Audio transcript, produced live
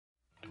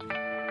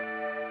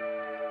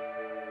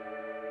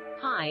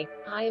Hi,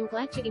 I am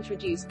glad to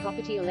introduce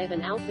property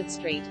 11 Alford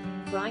Street,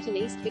 Brighton,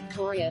 East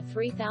Victoria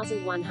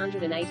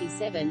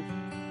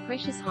 3187.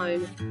 Precious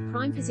home,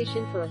 prime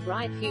position for a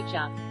bright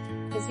future.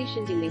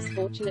 Positioned in this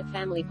fortunate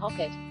family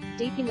pocket,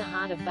 deep in the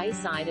heart of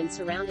Bayside and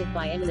surrounded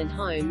by eminent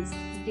homes,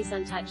 this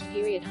untouched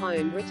period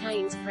home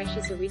retains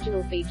precious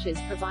original features,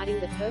 providing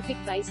the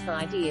perfect base for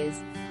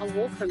ideas. A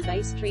walk from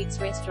Bay Street's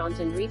restaurant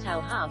and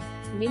retail hub,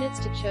 minutes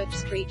to Church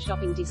Street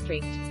shopping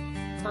district.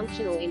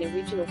 Functional in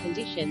original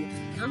condition,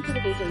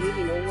 comfortable to live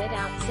in or let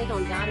out, set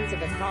on gardens of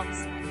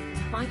approx.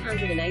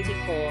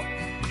 584.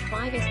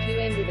 5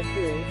 SQM with a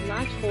pool,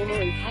 large formal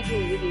and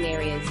casual living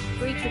areas,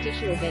 3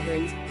 traditional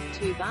bedrooms,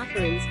 2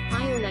 bathrooms,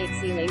 high ornate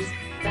ceilings,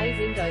 bay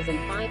windows and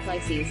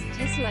fireplaces,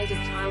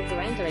 tessellated tiled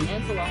veranda and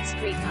ample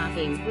off-street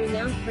parking,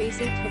 renowned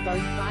precinct for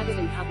both private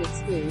and public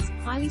schools,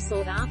 highly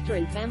sought after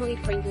and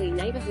family-friendly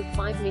neighborhood,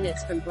 5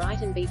 minutes from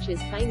Brighton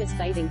Beach's famous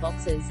bathing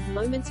boxes,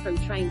 moments from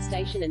train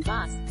station and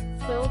bus,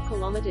 12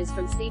 kilometers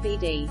from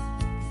CBD.